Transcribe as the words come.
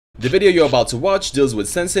The video you're about to watch deals with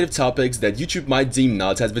sensitive topics that YouTube might deem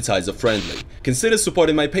not advertiser friendly. Consider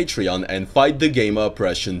supporting my Patreon and fight the gamer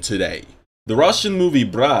oppression today. The Russian movie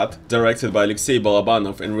Brat, directed by Alexei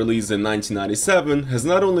Balabanov and released in 1997, has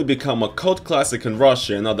not only become a cult classic in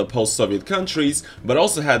Russia and other post-Soviet countries, but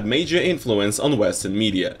also had major influence on Western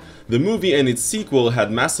media. The movie and its sequel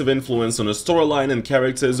had massive influence on the storyline and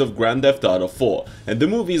characters of Grand Theft Auto 4, and the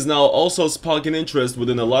movie is now also sparking interest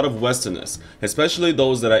within a lot of Westerners, especially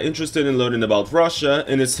those that are interested in learning about Russia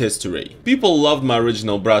and its history. People loved my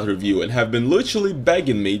original Brat review and have been literally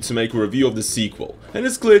begging me to make a review of the sequel, and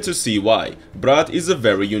it's clear to see why. Brat is a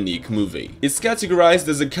very unique movie. It's categorized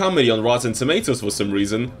as a comedy on Rotten Tomatoes for some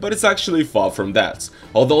reason, but it's actually far from that.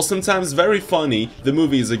 Although sometimes very funny, the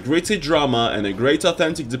movie is a gritty drama and a great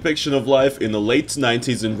authentic depiction of life in the late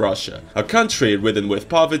 90s in Russia, a country ridden with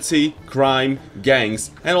poverty, crime,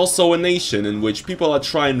 gangs, and also a nation in which people are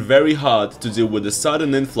trying very hard to deal with the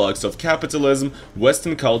sudden influx of capitalism,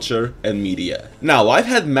 Western culture, and media. Now, I've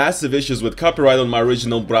had massive issues with copyright on my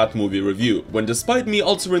original Brat movie review, when despite me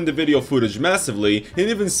altering the video footage massively and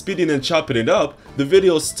even speeding and chopping it up, the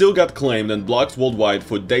video still got claimed and blocked worldwide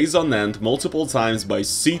for days on end multiple times by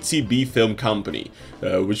CTB Film Company,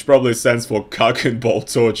 which probably stands for cock and ball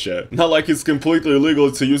torture. Not like it's completely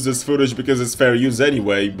illegal to use this footage because it's fair use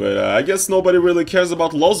anyway, but I guess nobody really cares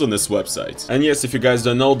about laws on this website. And yes, if you guys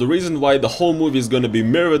don't know, the reason why the whole movie is gonna be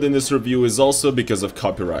mirrored in this review is also because of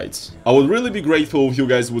copyright. I would really be grateful if you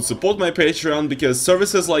guys would support my Patreon because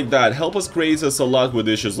services like that help us creators a lot with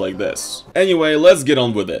issues like this. Anyway, let's get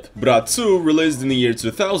on with it. Brat 2, released in the year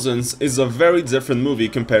 2000, is a very different movie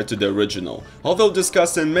compared to the original. Although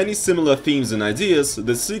discussing many similar themes and ideas,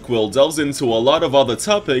 the sequel delves into a lot of other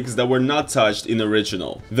topics that were not touched in the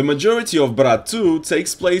original. The majority of Brat 2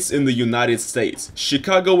 takes place in the United States,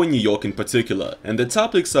 Chicago and New York in particular, and the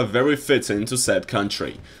topics are very fitting to said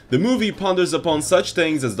country. The movie ponders upon such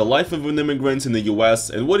things as the life of an immigrant in the US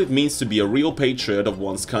and what it means to be a real patriot of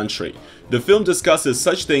one's country. The film discusses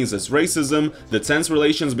such things as racism, the tense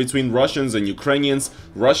relations between Russians and Ukrainians,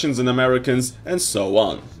 Russians and Americans, and so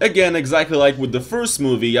on. Again, exactly like with the first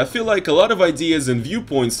movie, I feel like a lot of ideas and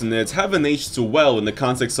viewpoints in it haven't aged too well in the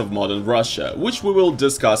context of modern Russia, which we will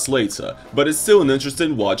discuss later, but it's still an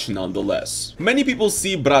interesting watch nonetheless. Many people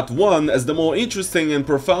see Brat 1 as the more interesting and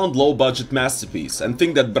profound low-budget masterpiece, and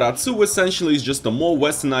think that Brat 2 essentially is just a more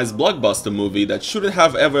westernized blockbuster movie that shouldn't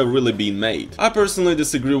have ever really been made. I personally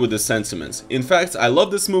disagree with this sentiment. In fact, I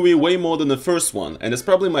love this movie way more than the first one, and it's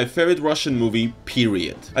probably my favorite Russian movie,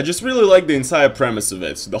 period. I just really like the entire premise of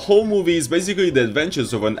it. The whole movie is basically the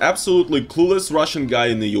adventures of an absolutely clueless Russian guy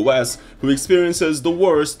in the US who experiences the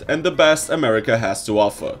worst and the best America has to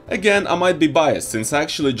offer. Again, I might be biased since I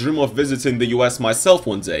actually dream of visiting the US myself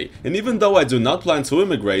one day, and even though I do not plan to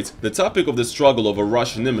immigrate, the topic of the struggle of a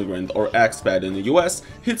Russian immigrant or expat in the US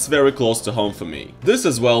hits very close to home for me. This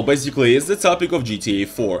as well basically is the topic of GTA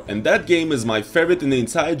 4, and that game is my favorite in the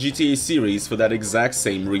entire GTA series for that exact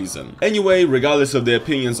same reason. Anyway, regardless of the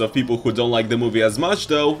opinions of people who don't like the movie as much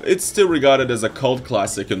though, it's still regarded as a cult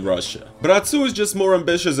classic in Russia. Brat 2 is just more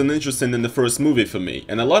ambitious and interesting than the first movie for me,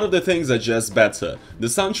 and a lot of the things are just better. The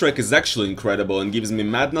soundtrack is actually incredible and gives me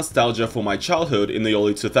mad nostalgia for my childhood in the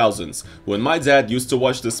early 2000s, when my dad used to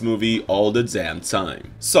watch this movie all the damn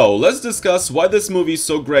time. So, let's discuss why this movie is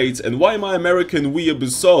so great and why my American weeaboo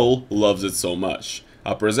soul loves it so much.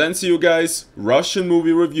 I present to you guys Russian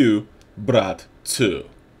movie review, Brat 2.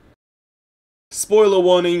 Spoiler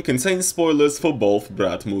warning contains spoilers for both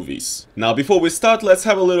Brat movies. Now before we start, let's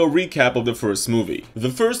have a little recap of the first movie. The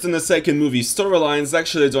first and the second movie storylines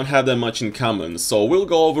actually don't have that much in common, so we'll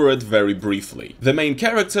go over it very briefly. The main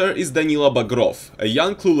character is Danila Bagrov, a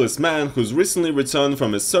young clueless man who's recently returned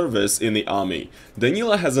from his service in the army.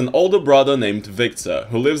 Danila has an older brother named Victor,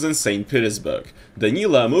 who lives in St. Petersburg.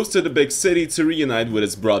 Danila moves to the big city to reunite with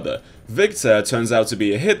his brother. Victor turns out to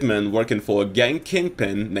be a hitman working for a gang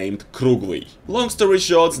kingpin named Krugly. Long story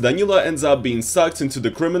short, Danila ends up being sucked into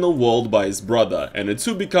the criminal world by his brother, and the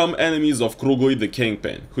two become enemies of Krugly the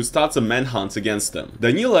kingpin, who starts a manhunt against them.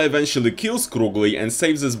 Danila eventually kills Krugly and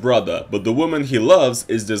saves his brother, but the woman he loves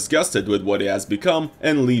is disgusted with what he has become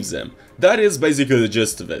and leaves him. That is basically the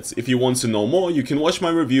gist of it. If you want to know more, you can watch my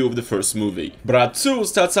review of the first movie. Brat 2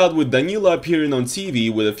 starts out with Danila appearing on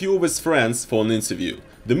TV with a few of his friends for an interview.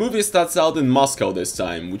 The movie starts out in Moscow this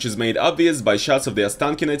time, which is made obvious by shots of the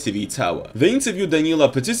Ostankino TV tower. The interview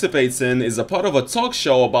Danila participates in is a part of a talk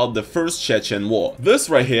show about the First Chechen War.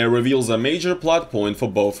 This right here reveals a major plot point for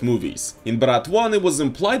both movies. In Brat 1, it was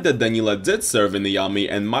implied that Danila did serve in the army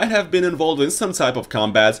and might have been involved in some type of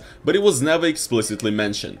combat, but it was never explicitly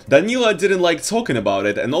mentioned. Danila didn't like talking about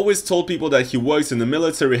it and always told people that he worked in the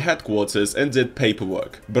military headquarters and did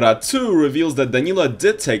paperwork. Brat 2 reveals that Danila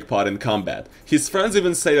did take part in combat. His friends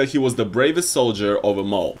even say that he was the bravest soldier of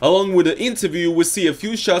them all. Along with the interview, we see a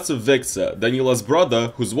few shots of Viktor, Danila's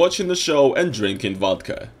brother, who's watching the show and drinking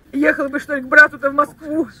vodka. Ехал бы, что ли, к брату-то в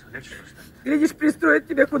Москву. Глядишь, пристроить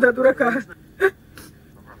тебя куда, дурака.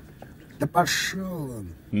 Да пошел он.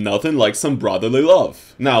 Nothing like some brotherly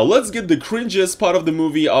love. Now, let's get the cringiest part of the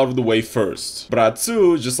movie out of the way first. Brat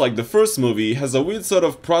 2, just like the first movie, has a weird sort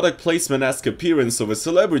of product placement-esque appearance of a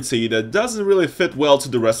celebrity that doesn't really fit well to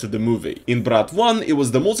the rest of the movie. In Brat 1, it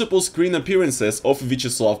was the multiple screen appearances of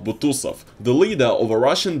Vyacheslav Butusov, the leader of a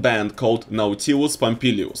Russian band called Nautilus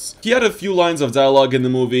Pompilius. He had a few lines of dialogue in the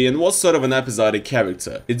movie and was sort of an episodic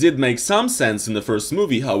character. It did make some sense in the first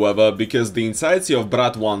movie, however, because the entirety of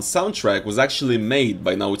Brat 1's soundtrack was actually made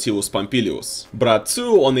by Nautilus Pompilius. Brat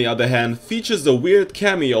 2, on the other hand, features a weird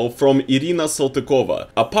cameo from Irina Saltykova,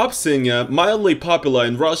 a pop singer mildly popular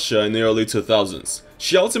in Russia in the early 2000s.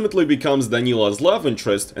 She ultimately becomes Danila's love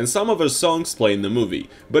interest and some of her songs play in the movie,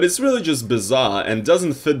 but it's really just bizarre and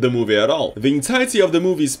doesn't fit the movie at all. The entirety of the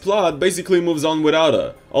movie's plot basically moves on without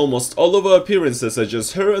her. Almost all of her appearances are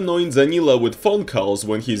just her annoying Danila with phone calls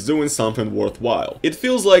when he's doing something worthwhile. It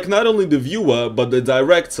feels like not only the viewer, but the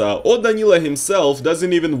director or Danila himself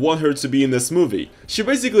doesn't even want her to be in this movie. She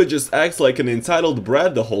basically just acts like an entitled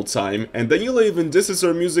brat the whole time, and Danila even disses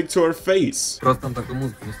her music to her face. Просто там такую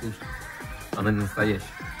музыку не слушай. Она не настоящая.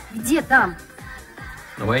 Где там?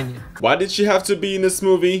 На войне. Why did she have to be in this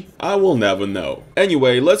movie? I will never know.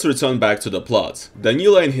 Anyway, let's return back to the plot.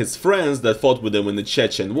 Danila and his friends that fought with him in the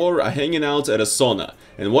Chechen War are hanging out at a sauna,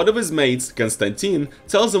 and one of his mates, Konstantin,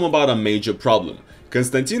 tells him about a major problem.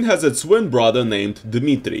 Konstantin has a twin brother named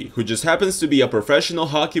Dmitry, who just happens to be a professional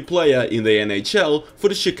hockey player in the NHL for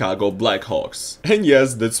the Chicago Blackhawks. And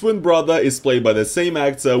yes, the twin brother is played by the same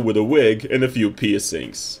actor with a wig and a few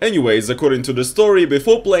piercings. Anyways, according to the story,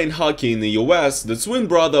 before playing hockey in the US, the twin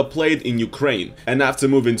brother played in Ukraine, and after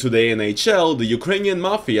moving to the NHL, the Ukrainian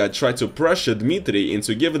mafia tried to pressure Dmitry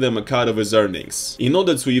into giving them a cut of his earnings. In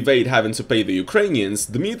order to evade having to pay the Ukrainians,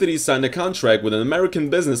 Dmitry signed a contract with an American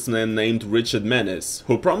businessman named Richard Menes,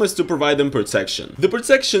 who promised to provide them protection. The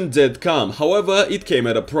protection did come, however, it came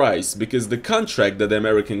at a price, because the contract that the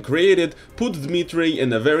American created put Dmitry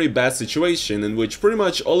in a very bad situation in which pretty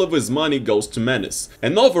much all of his money goes to Menes,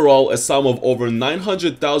 and overall a sum of over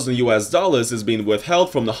 $900,000 is being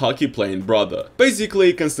withheld from the hockey playing brother.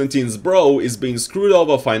 Basically, Konstantin's bro is being screwed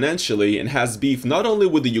over financially and has beef not only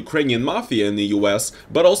with the Ukrainian mafia in the US,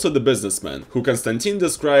 but also the businessman, who Konstantin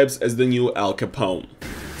describes as the new Al Capone.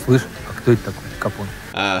 Слышь, а кто это такой? Капон.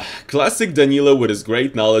 Classic Danila with his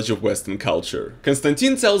great knowledge of Western culture.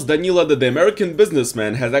 Konstantin tells Danila that the American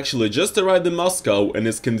businessman has actually just arrived in Moscow and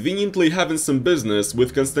is conveniently having some business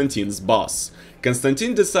with Konstantin's boss.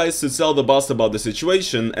 Konstantin decides to tell the boss about the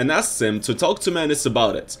situation and asks him to talk to Menes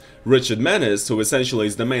about it. Richard Menes, who essentially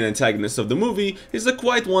is the main antagonist of the movie, is a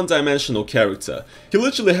quite one-dimensional character. He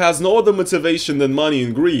literally has no other motivation than money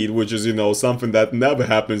and greed, which is, you know, something that never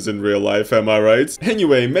happens in real life, am I right?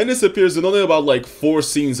 Anyway, Menes appears in only about like 4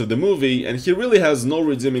 scenes of the movie, and he really has no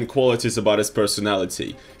redeeming qualities about his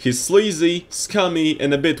personality. He's sleazy, scummy,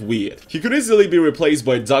 and a bit weird. He could easily be replaced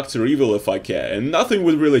by Dr. Evil if I care, and nothing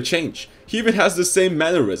would really change. He even has the same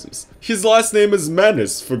mannerisms. His last name is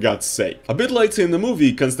Menes, for God's sake. A bit later in the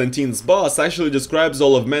movie, Konstantin's boss actually describes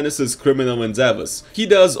all of Menes' criminal endeavors. He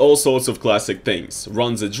does all sorts of classic things.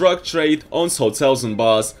 Runs a drug trade, owns hotels and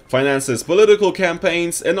bars, finances political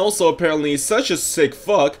campaigns, and also apparently is such a sick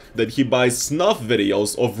fuck that he buys snuff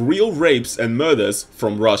videos of real rapes and murders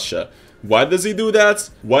from Russia. Why does he do that?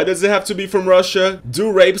 Why does it have to be from Russia? Do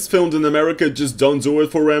rapes filmed in America just don't do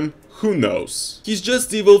it for him? Who knows? He's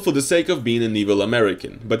just evil for the sake of being an evil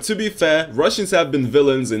American. But to be fair, Russians have been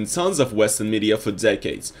villains in tons of Western media for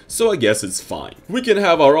decades, so I guess it's fine. We can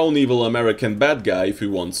have our own evil American bad guy if we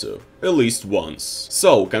want to. At least once.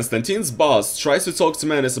 So, Konstantin's boss tries to talk to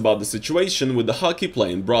Menes about the situation with the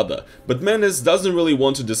hockey-playing brother, but Menes doesn't really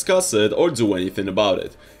want to discuss it or do anything about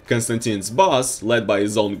it. Konstantin's boss, led by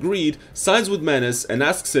his own greed, sides with Menes and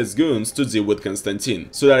asks his goons to deal with Konstantin,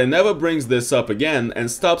 so that he never brings this up again and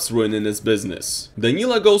stops ruining his business.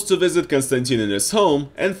 Danila goes to visit Konstantin in his home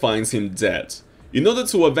and finds him dead. In order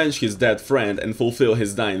to avenge his dead friend and fulfill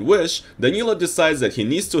his dying wish, Danila decides that he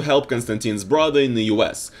needs to help Konstantin's brother in the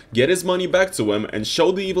US, get his money back to him, and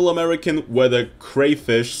show the evil American where the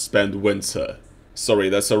crayfish spend winter. Sorry,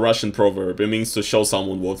 that's a Russian proverb, it means to show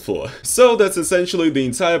someone what for. So that's essentially the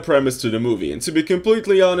entire premise to the movie, and to be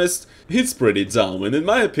completely honest, it's pretty dumb, and in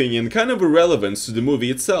my opinion, kind of irrelevant to the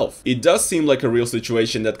movie itself. It does seem like a real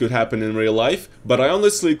situation that could happen in real life, but I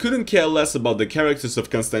honestly couldn't care less about the characters of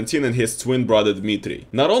Konstantin and his twin brother Dmitry.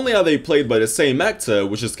 Not only are they played by the same actor,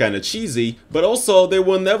 which is kinda cheesy, but also they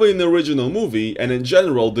were never in the original movie, and in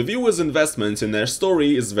general, the viewer's investment in their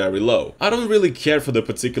story is very low. I don't really care for the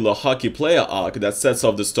particular hockey player arc that sets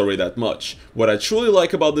off the story that much. What I truly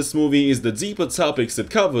like about this movie is the deeper topics it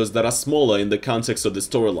covers that are smaller in the context of the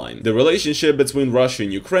storyline. The relationship between Russia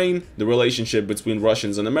and Ukraine, the relationship between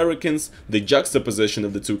Russians and Americans, the juxtaposition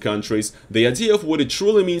of the two countries, the idea of what it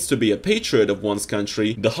truly means to be a patriot of one's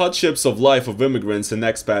country, the hardships of life of immigrants and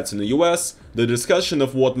expats in the US, the discussion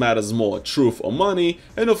of what matters more, truth or money,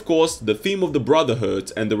 and of course the theme of the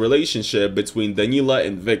brotherhood and the relationship between Danila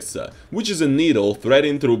and Viktor, which is a needle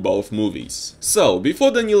threading through both movies. So,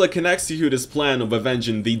 before Danila can execute his plan of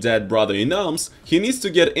avenging the dead brother in arms, he needs to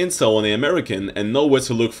get intel on the American and know where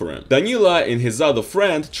to look for him. Danila and his other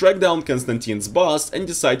friend track down Konstantin's boss and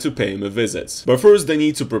decide to pay him a visit. But first they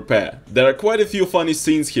need to prepare. There are quite a few funny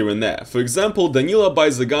scenes here and there. For example, Danila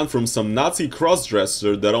buys a gun from some Nazi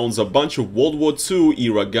crossdresser that owns a bunch of World War II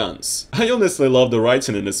era guns. I honestly love the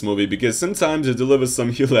writing in this movie because sometimes it delivers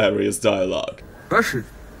some hilarious dialogue. Фашист.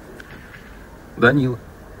 Данила.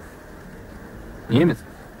 Немец?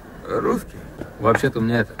 Русский? Вообще-то у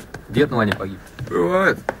меня дед на войне погиб.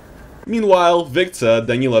 Бывает. Meanwhile, Viktor,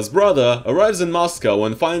 Danila's brother, arrives in Moscow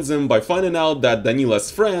and finds him by finding out that Danila's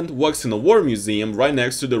friend works in a war museum right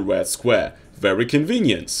next to the Red Square. Very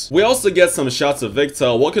convenient. We also get some shots of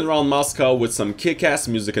Viktor walking around Moscow with some kick-ass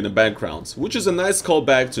music in the background, which is a nice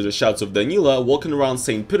callback to the shots of Danila walking around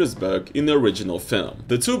St. Petersburg in the original film.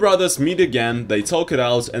 The two brothers meet again, they talk it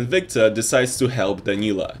out, and Viktor decides to help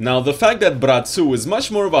Danila. Now, the fact that Brat 2 is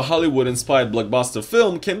much more of a Hollywood-inspired blockbuster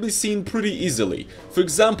film can be seen pretty easily. For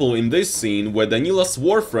example, in this scene where Danila's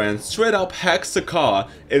war friend straight up hacks a car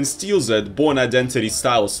and steals it Born Identity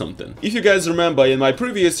style something. If you guys remember, in my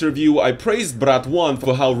previous review I praised Brat 1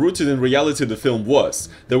 for how rooted in reality the film was.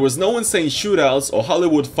 There was no insane shootouts or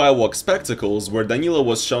Hollywood firework spectacles where Danila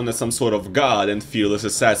was shown as some sort of god and fearless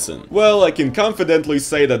assassin. Well, I can confidently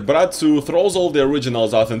say that Brat 2 throws all the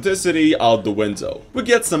original's authenticity out the window. We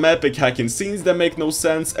get some epic hacking scenes that make no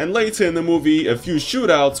sense, and later in the movie a few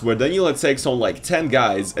shootouts where Danila takes on like 10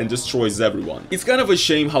 guys and destroys everyone. It's kind of a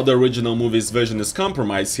shame how the original movie's vision is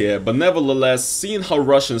compromised here, but nevertheless, seeing how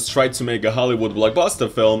Russians tried to make a Hollywood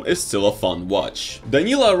blockbuster film is still a fun watch.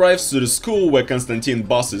 Danila arrives to the school where Konstantin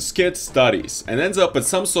boss's kid studies and ends up at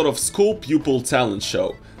some sort of school pupil talent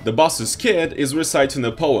show. The boss's kid is reciting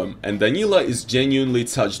a poem and Danila is genuinely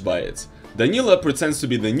touched by it. Danila pretends to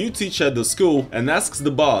be the new teacher at the school and asks the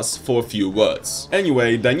boss for a few words.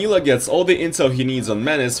 Anyway, Danila gets all the intel he needs on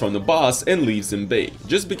Menace from the boss and leaves him be,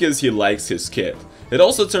 just because he likes his kid. It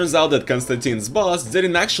also turns out that Konstantin's boss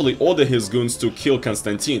didn't actually order his goons to kill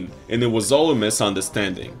Konstantin, and it was all a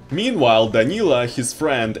misunderstanding. Meanwhile, Danila, his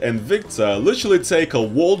friend, and Viktor literally take a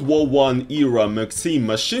World War I era Maxim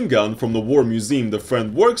machine gun from the war museum the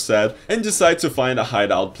friend works at and decide to find a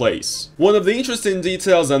hideout place. One of the interesting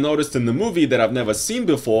details I noticed in the movie that I've never seen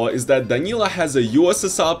before is that Danila has a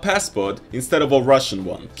USSR passport instead of a Russian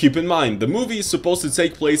one. Keep in mind, the movie is supposed to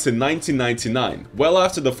take place in 1999, well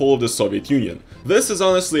after the fall of the Soviet Union. This is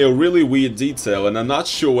honestly a really weird detail and I'm not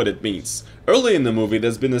sure what it means. Early in the movie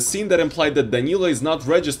there's been a scene that implied that Danila is not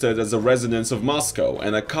registered as a resident of Moscow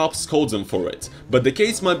and a cop scolds him for it, but the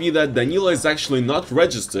case might be that Danila is actually not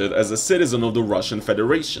registered as a citizen of the Russian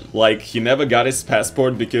Federation. Like, he never got his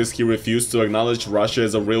passport because he refused to acknowledge Russia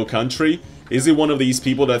as a real country? Is he one of these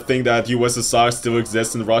people that think that USSR still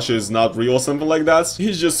exists and Russia is not real or something like that?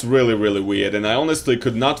 He's just really weird and I honestly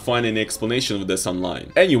could not find any explanation of this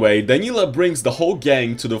online. Anyway, Danila brings the whole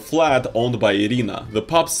gang to the flat owned by Irina, the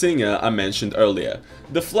pop singer I mentioned earlier.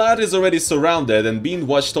 The flat is already surrounded and being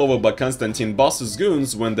watched over by Konstantin boss's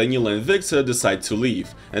goons when Danila and Viktor decide to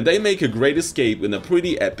leave, and they make a great escape in a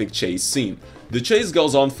pretty epic chase scene. The chase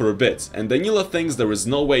goes on for a bit, and Danila thinks there is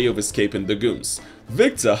no way of escaping the goons.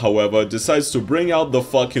 Viktor, however, decides to bring out the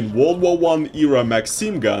fucking World War I era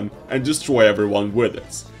Maxim gun and destroy everyone with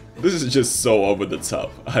it. This is just so over the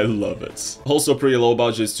top. I love it. Also pretty low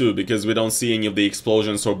budget too, because we don't see any of the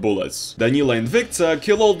explosions or bullets. Danila and Viktor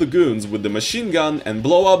kill all the goons with the machine gun and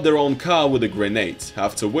blow up their own car with a grenade,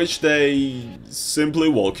 after which they simply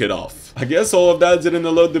walk it off. I guess all of that didn't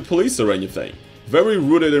alert the police or anything. Very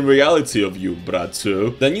rooted in reality of you, Brat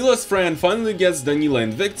too. Danila's friend finally gets Danila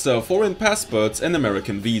and Victor foreign passports and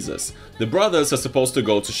American visas. The brothers are supposed to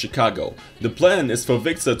go to Chicago. The plan is for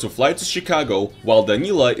Victor to fly to Chicago, while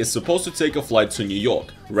Danila is supposed to take a flight to New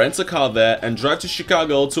York, rent a car there, and drive to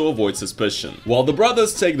Chicago to avoid suspicion. While the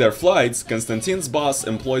brothers take their flights, Konstantin's boss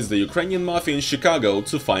employs the Ukrainian mafia in Chicago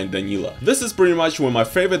to find Danila. This is pretty much where my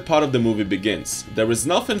favorite part of the movie begins. There is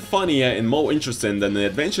nothing funnier and more interesting than the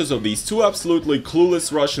adventures of these two absolutely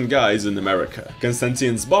clueless Russian guys in America.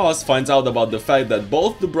 Konstantin's boss finds out about the fact that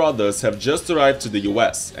both the brothers have just arrived to the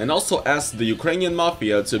US, and also asks the Ukrainian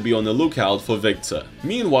mafia to be on the lookout for Victor.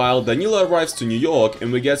 Meanwhile, Danila arrives to New York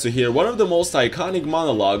and we get to hear one of the most iconic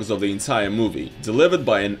monologues of the entire movie, delivered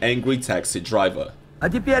by an angry taxi driver. А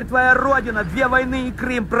теперь твоя родина 2 войны и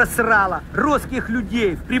Крым просрала. Русских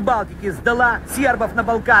людей в Прибалтике сдала, сербов на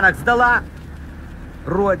Балканах сдала.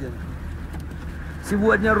 Родина.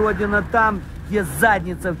 Сегодня родина там, где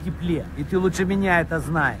задница в тепле. И ты лучше меня это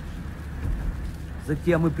знаешь.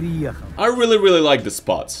 Затем и приехал. I really like the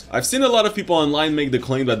spots. I've seen a lot of people online make the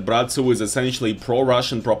claim that Brat 2 is essentially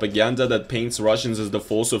pro-Russian propaganda that paints Russians as the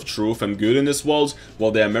force of truth and good in this world,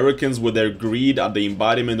 while the Americans with their greed are the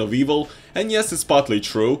embodiment of evil. And yes, it's partly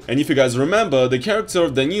true. And if you guys remember, the character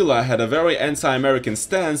of Danila had a very anti-American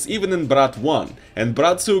stance even in Brat 1, and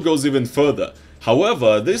Brat 2 goes even further.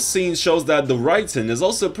 However, this scene shows that the writing is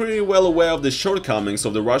also pretty well aware of the shortcomings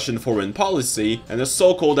of the Russian foreign policy and the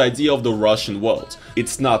so-called idea of the Russian world.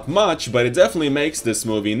 It's not much, but it definitely makes this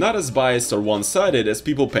movie not as biased or one-sided as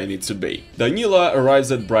people paint it to be. Danila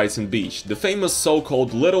arrives at Brighton Beach, the famous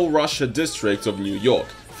so-called Little Russia district of New York,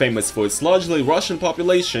 famous for its largely Russian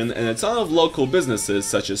population and a ton of local businesses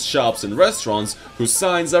such as shops and restaurants whose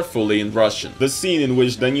signs are fully in Russian. The scene in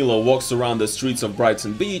which Danila walks around the streets of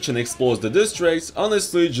Brighton Beach and explores the district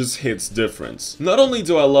honestly just hits different. Not only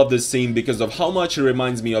do I love this scene because of how much it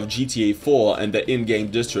reminds me of GTA 4 and the in-game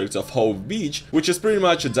district of Hove Beach, which is pretty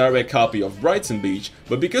much a direct copy of Brighton Beach,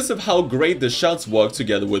 but because of how great the shots work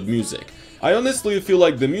together with music. I honestly feel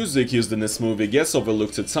like the music used in this movie gets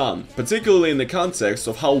overlooked a ton, particularly in the context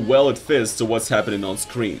of how well it fits to what's happening on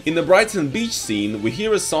screen. In the Brighton Beach scene, we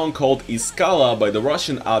hear a song called Iskala by the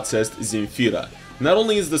Russian artist Zemfira. Not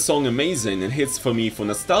only is the song amazing and hits for me for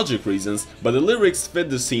nostalgic reasons, but the lyrics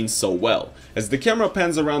fit the scene so well. As the camera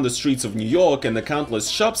pans around the streets of New York and the countless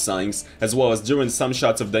shop signs, as well as during some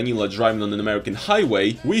shots of Danila driving on an American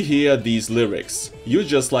highway, we hear these lyrics. You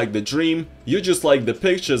just like the dream, you just like the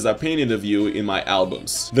pictures I painted of you in my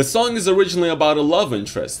albums. The song is originally about a love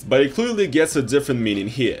interest, but it clearly gets a different meaning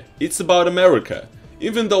here. It's about America.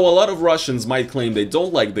 Even though a lot of Russians might claim they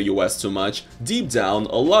don't like the US too much, deep down,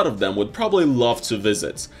 a lot of them would probably love to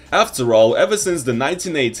visit. After all, ever since the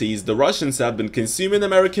 1980s, the Russians have been consuming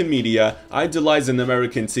American media, idolizing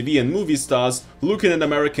American TV and movie stars, looking at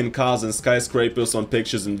American cars and skyscrapers on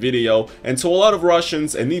pictures and video, and to a lot of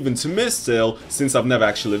Russians, and even to me still, since I've never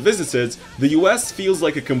actually visited, the US feels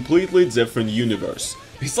like a completely different universe.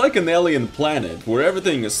 It's like an alien planet, where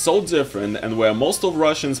everything is so different and where most of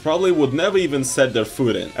Russians probably would never even set their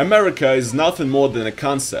foot in. America is nothing more than a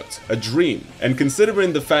concept, a dream. And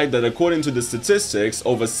considering the fact that according to the statistics,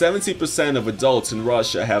 over 70% of adults in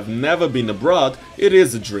Russia have never been abroad, it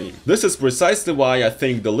is a dream. This is precisely why I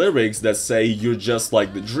think the lyrics that say "you're just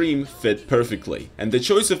like the dream" fit perfectly. And the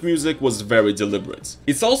choice of music was very deliberate.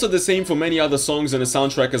 It's also the same for many other songs in the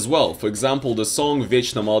soundtrack as well. For example, the song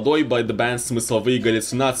 "Вечно молодой" by the band Смысловые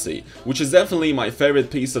галлюцинации, which is definitely my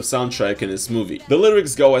favorite piece of soundtrack in this movie. The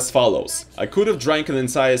lyrics go as follows: I could have drank an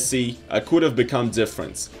entire sea, I could have become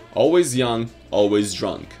different. Always young, always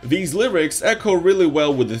drunk. These lyrics echo really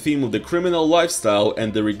well with the theme of the criminal lifestyle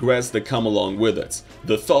and the regrets that come along with it.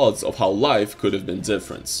 The thoughts of how life could have been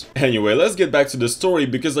different. Anyway, let's get back to the story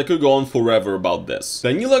because I could go on forever about this.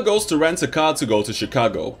 Danila goes to rent a car to go to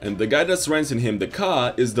Chicago, and the guy that's renting him the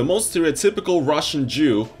car is the most stereotypical Russian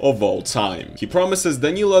Jew of all time. He promises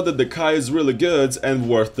Danila that the car is really good and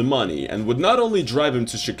worth the money, and would not only drive him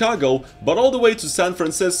to Chicago, but all the way to San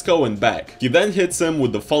Francisco and back. He then hits him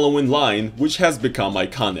with the following line, which has become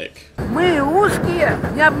iconic. Мы русские,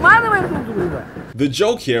 не обманываем друг друга. The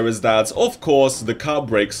joke here is that, of course, the car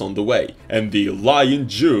breaks on the way, and the lying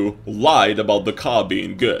Jew lied about the car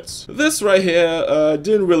being good. This right here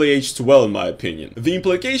didn't really age too well in my opinion. The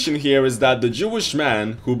implication here is that the Jewish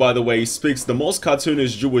man, who by the way speaks the most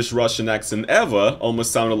cartoonish Jewish Russian accent ever,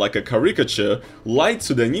 almost sounded like a caricature, lied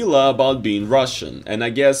to Danila about being Russian. And I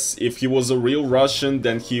guess if he was a real Russian,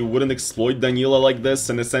 then he wouldn't exploit Danila like this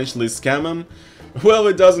and essentially scam him. Well,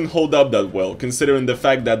 it doesn't hold up that well, considering the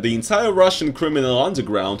fact that the entire Russian criminal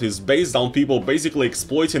underground is based on people basically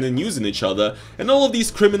exploiting and using each other, and all of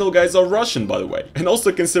these criminal guys are Russian, by the way. And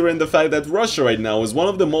also considering the fact that Russia right now is one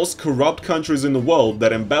of the most corrupt countries in the world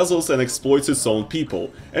that embezzles and exploits its own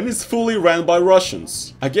people, and is fully ran by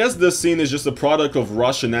Russians. I guess this scene is just a product of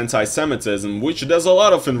Russian anti-Semitism, which there's a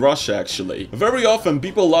lot of in Russia actually. Very often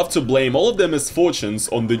people love to blame all of their misfortunes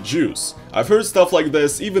on the Jews. I've heard stuff like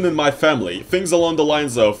this even in my family, things along the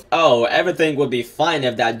lines of, "Oh, everything would be fine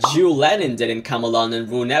if that Jew Lenin didn't come along and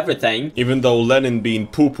ruin everything." Even though Lenin being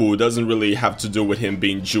poo-poo doesn't really have to do with him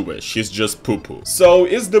being Jewish, he's just poo-poo. So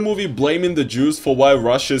is the movie blaming the Jews for why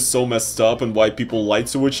Russia is so messed up and why people lie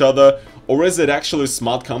to each other? Or is it actually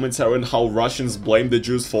smart commentary on how Russians blame the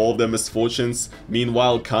Jews for all of their misfortunes,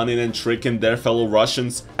 meanwhile conning and tricking their fellow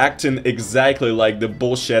Russians, acting exactly like the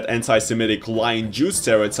bullshit anti-Semitic lying Jew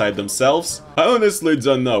stereotype themselves? I honestly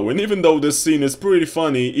don't know, and even though this scene is pretty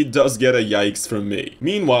funny, it does get a yikes from me.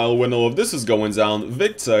 Meanwhile, when all of this is going down,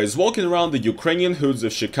 Victor is walking around the Ukrainian hoods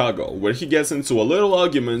of Chicago, where he gets into a little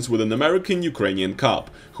argument with an American-Ukrainian cop,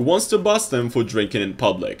 who wants to bust him for drinking in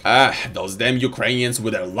public. Ah, those damn Ukrainians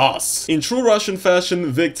with their loss. In true Russian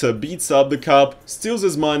fashion, Victor beats up the cop, steals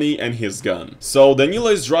his money and his gun. So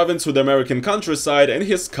Danila is driving to the American countryside and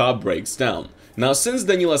his car breaks down. Now, since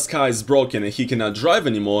Danila's car is broken and he cannot drive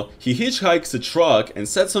anymore, he hitchhikes a truck and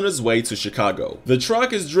sets on his way to Chicago. The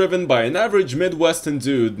truck is driven by an average Midwestern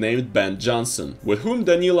dude named Ben Johnson, with whom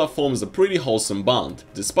Danila forms a pretty wholesome bond,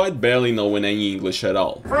 despite barely knowing any English at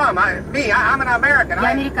all. I'm an American.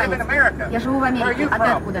 I live in America. Я живу в Америке. А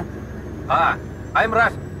ты откуда? I'm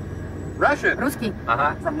Russian. Russian? Русский?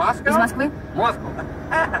 Ага. From Moscow? Из Москвы? Moscow.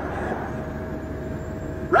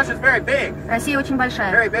 Russia's very big. Россия очень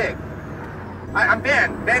большая. Very big. I'm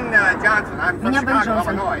Ben Johnson. I'm from Меня Бен Chicago,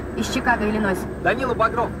 Джонсон. Illinois. Из Чикаго, Иллинойс. Данила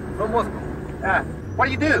Багров from Moscow. What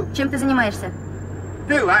do you do? Чем ты занимаешься?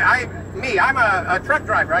 I'm a truck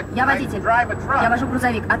driver. Я I водитель. drive a truck. Я вожу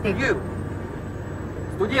грузовик. А ты? You?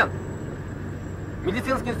 Студент.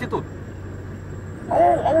 Медицинский институт.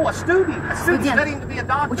 Oh, a student. A student Студент. studying to be a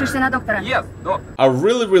doctor. Учишься на доктора? Yes, doctor. I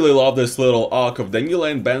really love this little arc of Danila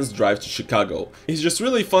and Ben's drive to Chicago. It's just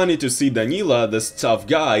really funny to see Danila, this tough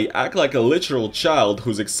guy, act like a literal child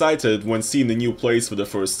who's excited when seeing a new place for the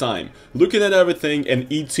first time, looking at everything and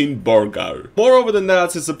eating burger. Moreover than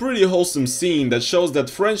that, it's a pretty wholesome scene that shows that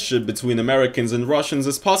friendship between Americans and Russians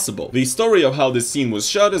is possible. The story of how this scene was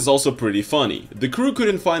shot is also pretty funny. The crew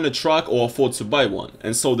couldn't find a truck or afford to buy one,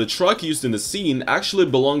 and so the truck used in the scene actually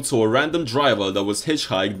belonged to a random driver that was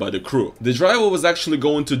hitchhiked by the crew. The driver was actually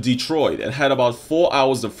going to Detroit and had about 4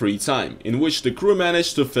 hours of free time, in which the crew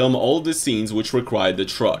managed to film all the scenes which required the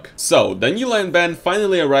truck. So, Danila and Ben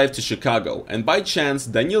finally arrived to Chicago, and by chance,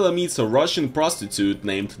 Danila meets a Russian prostitute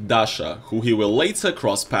named Dasha, who he will later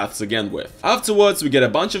cross paths again with. Afterwards, we get a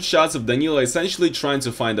bunch of shots of Danila essentially trying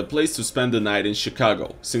to find a place to spend the night in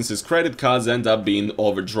Chicago, since his credit cards end up being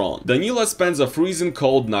overdrawn. Danila spends a freezing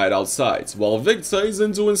cold night outside, while Victor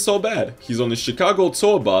isn't doing so bad. He's on a Chicago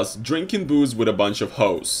tour bus, drinking booze with a bunch of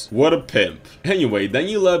hoes. What a pimp. Anyway,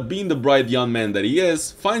 Danila, being the bright young man that he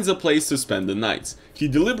is, finds a place to spend the night. He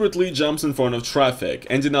deliberately jumps in front of traffic,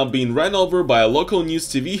 ending up being ran over by a local news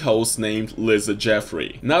TV host named Lisa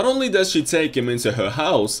Jeffrey. Not only does she take him into her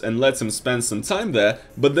house and lets him spend some time there,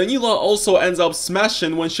 but Danila also ends up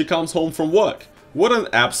smashing when she comes home from work. What an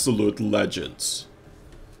absolute legend.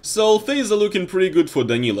 So things are looking pretty good for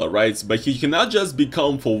Danila, right? But he cannot just be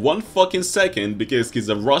calm for 1 fucking second because he's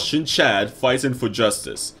a Russian Chad fighting for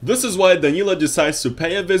justice. This is why Danila decides to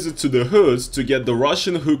pay a visit to the hoods to get the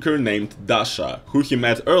Russian hooker named Dasha, who he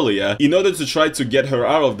met earlier, in order to try to get her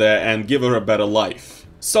out of there and give her a better life.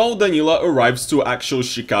 So Danila arrives to actual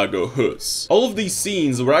Chicago hoods. All of these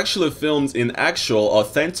scenes were actually filmed in actual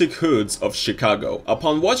authentic hoods of Chicago.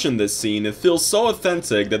 Upon watching this scene, it feels so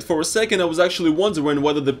authentic that for a second I was actually wondering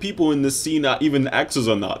whether the people in this scene are even actors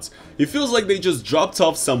or not. It feels like they just dropped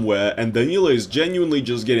off somewhere and Danila is genuinely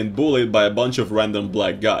just getting bullied by a bunch of random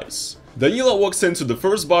black guys. Danila walks into the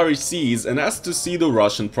first bar he sees and asks to see the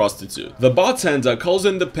Russian prostitute. The bartender calls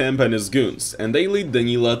in the pimp and his goons, and they lead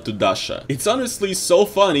Danila to Dasha. It's honestly so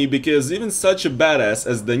funny because even such a badass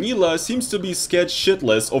as Danila seems to be scared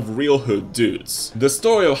shitless of real hood dudes. The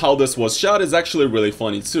story of how this was shot is actually really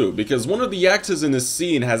funny too, because one of the actors in this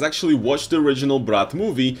scene has actually watched the original Brat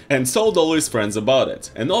movie and told all his friends about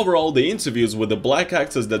it, and overall the interviews with the black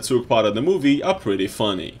actors that took part of the movie are pretty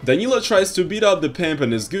funny. Danila tries to beat up the pimp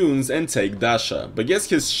and his goons and and take Dasha, but gets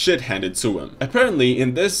his shit handed to him. Apparently,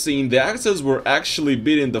 in this scene, the actors were actually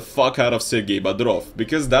beating the fuck out of Sergei Bodrov,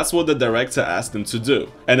 because that's what the director asked them to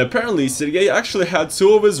do. And apparently, Sergei actually had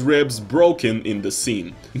 2 of his ribs broken in the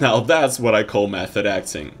scene. Now that's what I call method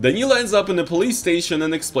acting. Danilo ends up in a police station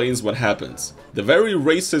and explains what happens. The very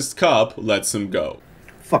racist cop lets him go.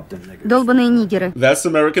 Fuck them niggas. Долбаные нигеры. That's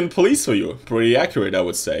American police for you. Pretty accurate, I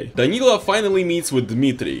would say. Danilo finally meets with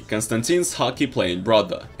Dmitry, Konstantin's hockey-playing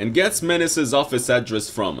brother, and gets Menace's office address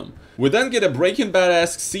from him. We then get a Breaking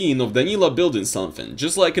Bad-esque scene of Danilo building something,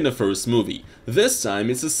 just like in the first movie. This time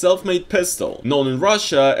it's a self-made pistol, known in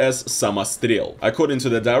Russia as Samostrel. According to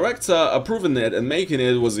the director, approving it and making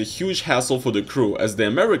it was a huge hassle for the crew, as the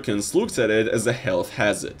Americans looked at it as a health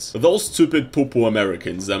hazard. Those stupid poo-poo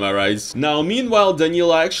Americans, am I right? Now, meanwhile,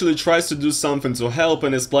 Danilo actually tries to do something to help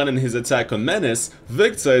and is planning his attack on Menace.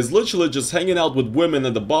 Victor is literally just hanging out with women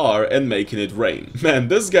at the bar and making it rain. Man,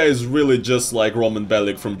 this guy is really just like Roman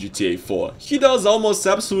Bellic from GTA 4. He does almost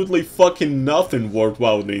absolutely fucking nothing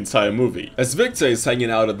worthwhile in the entire movie. As Victor is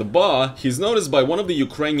hanging out at the bar, he's noticed by one of the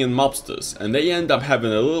Ukrainian mobsters, and they end up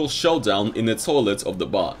having a little showdown in the toilet of the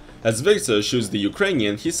bar. As Victor shoots the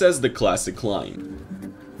Ukrainian, he says the classic line.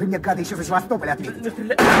 Вы мне, гады, еще за Севастополь ответите.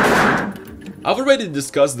 I've already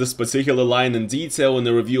discussed this particular line in detail in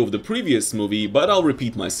a review of the previous movie, but I'll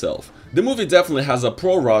repeat myself. The movie definitely has a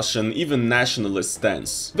pro-Russian, even nationalist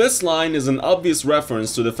stance. This line is an obvious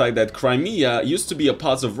reference to the fact that Crimea used to be a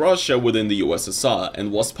part of Russia within the USSR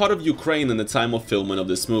and was part of Ukraine in the time of filming of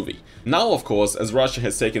this movie. Now, of course, as Russia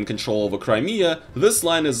has taken control over Crimea, this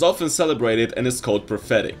line is often celebrated and is called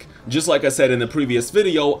prophetic. Just like I said in the previous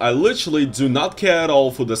video, I literally do not care at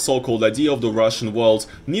all for the so-called idea of the Russian world,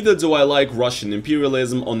 neither do I like Russian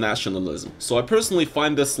imperialism or nationalism, so I personally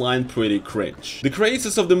find this line pretty cringe. The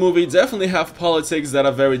creators of the movie definitely have politics that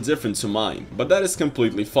are very different to mine, but that is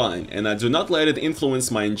completely fine, and I do not let it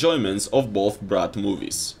influence my enjoyments of both Brat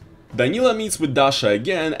movies. Danilo meets with Dasha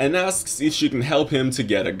again and asks if she can help him to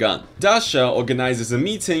get a gun. Dasha organizes a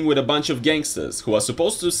meeting with a bunch of gangsters who are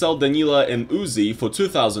supposed to sell Danilo an Uzi for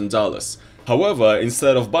 $2,000. However,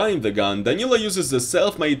 instead of buying the gun, Danilo uses the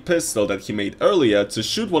self-made pistol that he made earlier to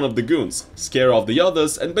shoot one of the goons, scare off the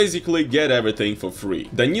others, and basically get everything for free.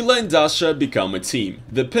 Danilo and Dasha become a team.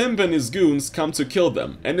 The pimp and his goons come to kill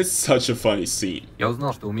them, and it's such a funny scene. Я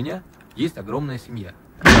узнал, что у меня есть огромная семья.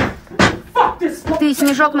 Ты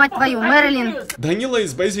снежок, мать твою, Мэрилин. Danilo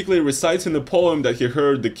is basically reciting a poem that he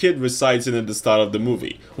heard the kid reciting at the start of the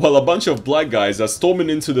movie, while a bunch of black guys are storming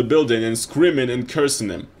into the building and screaming and cursing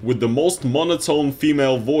him, with the most monotone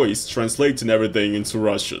female voice translating everything into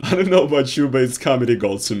Russian. I don't know about you, but it's comedy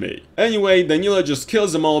gold to me. Anyway, Danilo just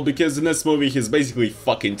kills them all because in this movie he's basically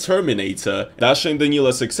fucking Terminator. Dasha and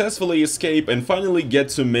Danilo successfully escape and finally get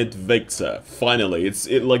to meet Victor. Finally, it's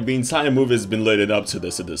like the entire movie has been leading up to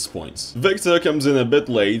this at this point. Victor comes in a bit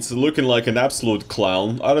late, looking like an absolute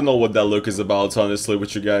clown. I don't know what that look is about, honestly,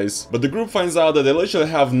 with you guys. But the group finds out that they literally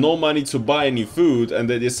have no money to buy any food, and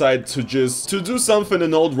they decide to do something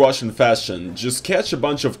in old Russian fashion. Just catch a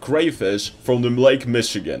bunch of crayfish from the Lake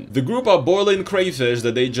Michigan. The group are boiling crayfish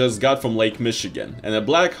that they just got from Lake Michigan, and a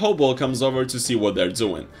black hobo comes over to see what they're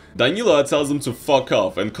doing. Danilo tells them to fuck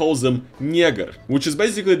off and calls them "neger," which is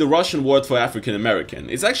basically the Russian word for African American.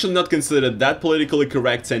 It's actually not considered that politically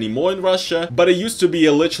correct anymore in Russia, but it used to be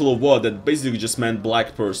a literal word that basically just meant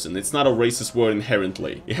black person. It's not a racist word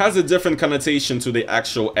inherently. It has a different connotation to the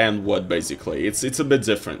actual N word basically. It's a bit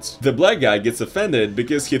different. The black guy gets offended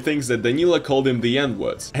because he thinks that Danilo called him the N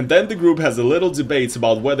word. And then the group has a little debate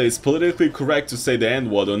about whether it's politically correct to say the N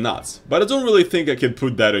word or not. But I don't really think I can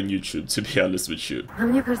put that on YouTube, to be honest with you. А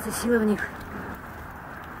мне кажется, сила в них.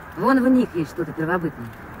 Вон в них есть что-то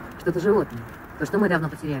первобытное, что-то животное, то, что мы давно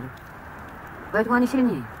потеряли. Поэтому они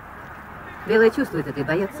сильнее. Белые чувствуют это и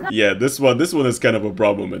боятся. Yeah, this one is kind of a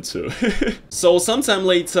problem too. So sometime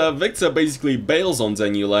later, Victor basically bails on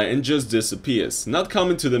Danilo and just disappears, not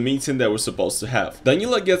coming to the meeting they were supposed to have.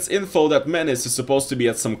 Danilo gets info that Menace is supposed to be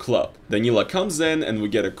at some club. Danilo comes in and we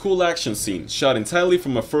get a cool action scene, shot entirely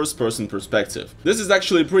from a first-person perspective. This is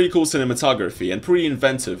actually pretty cool cinematography and pretty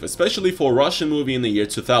inventive, especially for a Russian movie in the year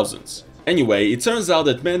 2000s. Anyway, it turns out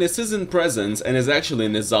that Menace isn't present and is actually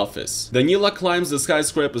in his office. Danilo climbs the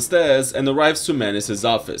skyscraper stairs and arrives to Menace's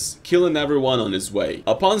office, killing everyone on his way.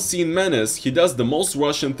 Upon seeing Menace, he does the most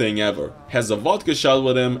Russian thing ever, has a vodka shot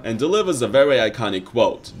with him and delivers a very iconic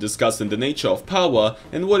quote, discussing the nature of power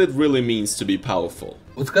and what it really means to be powerful.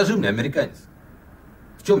 Вот скажи мне, американец,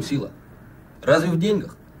 в чем сила? Разве в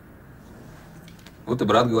деньгах? Вот и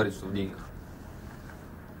брат говорит, что в деньгах.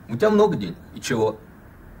 У тебя много денег, и чего?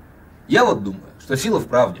 Я вот думаю, что сила в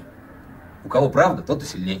правде. У кого правда, тот и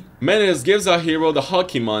сильней. Menes gives our hero the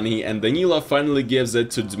hockey money and Danila finally gives it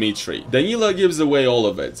to Dmitry. Danila gives away all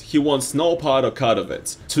of it. He wants no part or cut of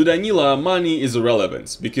it. To Danila, money is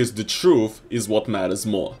irrelevant, because the truth is what matters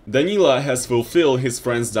more. Danila has fulfilled his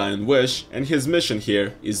friend's dying wish, and his mission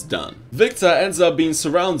here is done. Victor ends up being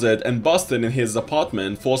surrounded and busted in his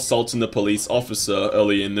apartment for assaulting a police officer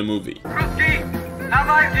early in the movie.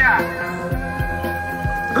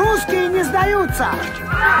 Русские не сдаются!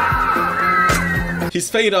 His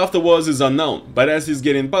fate afterwards is unknown, but as he's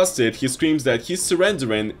getting busted, he screams that he's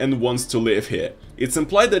surrendering and wants to live here. It's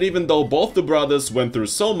implied that even though both the brothers went through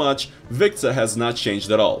so much, Victor has not changed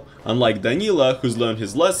at all. Unlike Danila, who's learned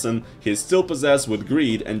his lesson, he is still possessed with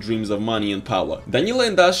greed and dreams of money and power. Danila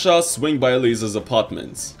and Dasha swing by Lisa's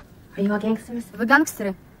apartments. Are you all gangsters? Вы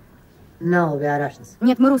гангстеры? No, we are Russians.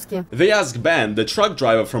 Нет, мы русские. They ask Ben, the truck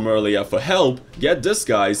driver from earlier, for help, get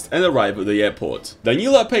disguised, and arrive at the airport.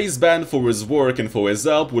 Danila pays Ben for his work and for his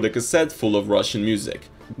help with a cassette full of Russian music.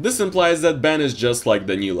 This implies that Ben is just like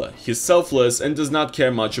Danila. He's selfless and does not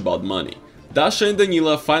care much about money. Dasha and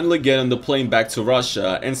Danila finally get on the plane back to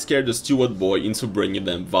Russia and scare the steward boy into bringing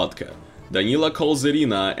them vodka. Danila calls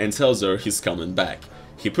Irina and tells her he's coming back.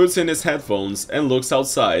 He puts in his headphones and looks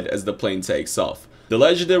outside as the plane takes off. The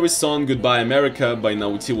legendary song Goodbye America by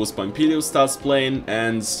Nautilus Pompilius starts playing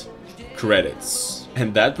and credits.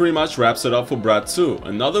 And that pretty much wraps it up for Brat 2,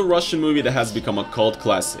 another Russian movie that has become a cult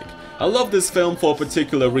classic. I love this film for a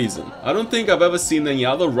particular reason. I don't think I've ever seen any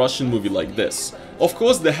other Russian movie like this. Of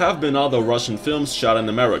course, there have been other Russian films shot in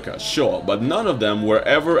America, sure, but none of them were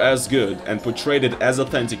ever as good and portrayed it as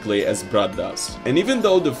authentically as Brat does. And even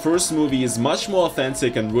though the first movie is much more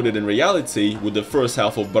authentic and rooted in reality, with the first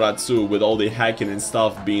half of Brat 2 with all the hacking and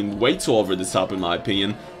stuff being way too over the top in my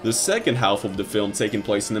opinion, the second half of the film taking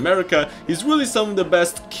place in America is really some of the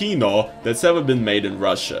best kino that's ever been made in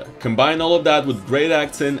Russia. Combine all of that with great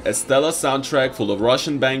acting, a stellar soundtrack full of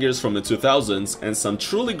Russian bangers from the 2000s, and some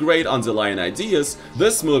truly great underlying ideas,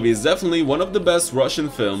 this movie is definitely one of the best Russian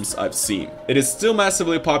films I've seen. It is still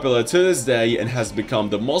massively popular to this day and has become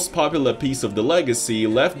the most popular piece of the legacy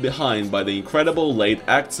left behind by the incredible late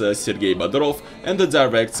actor Sergei Bodrov and the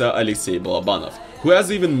director Alexei Balabanov, who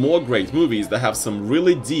has even more great movies that have some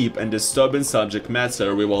really deep and disturbing subject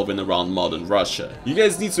matter revolving around modern Russia. You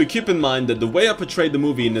guys need to keep in mind that the way I portrayed the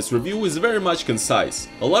movie in this review is very much concise.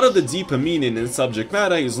 A lot of the deeper meaning and subject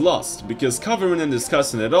matter is lost, because covering and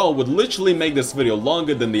discussing it all would literally make this video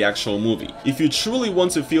longer than the actual movie. If you truly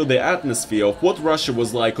want to feel the atmosphere of what Russia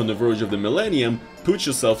was like on the verge of the millennium, put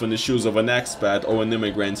yourself in the shoes of an expat or an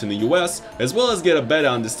immigrant in the US, as well as get a better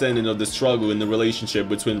understanding of the struggle in the relationship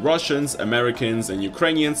between Russians, Americans, and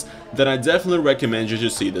Ukrainians, then I definitely recommend you to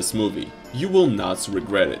see this movie. You will not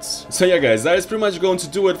regret it. So yeah guys, that is pretty much going to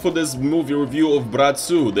do it for this movie review of Brat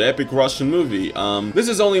 2, the epic Russian movie. This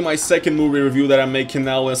is only my second movie review that I'm making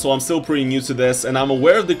now, and so I'm still pretty new to this, and I'm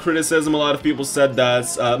aware of the criticism. A lot of people said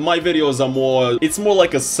that my videos are it's more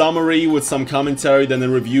like a summary with some commentary than a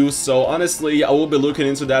review, so honestly, I will be looking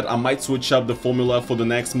into that. I might switch up the formula for the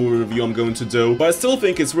next movie review I'm going to do, but I still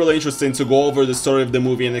think it's really interesting to go over the story of the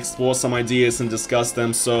movie and explore some ideas and discuss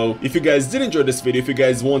them. So if you guys did enjoy this video, if you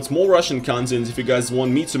guys want more Russian content, if you guys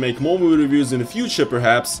want me to make more movie reviews in the future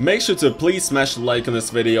perhaps, make sure to please smash the like on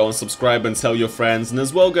this video and subscribe and tell your friends. And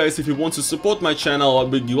as well guys, if you want to support my channel, I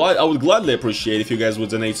would gladly appreciate if you guys would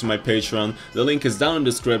donate to my Patreon. The link is down in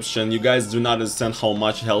the description. You guys do not understand how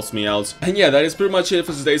much it helps me out. And yeah, that is pretty much it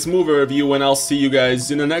for today's movie review, and I'll see you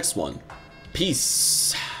guys in the next one.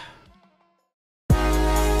 Peace.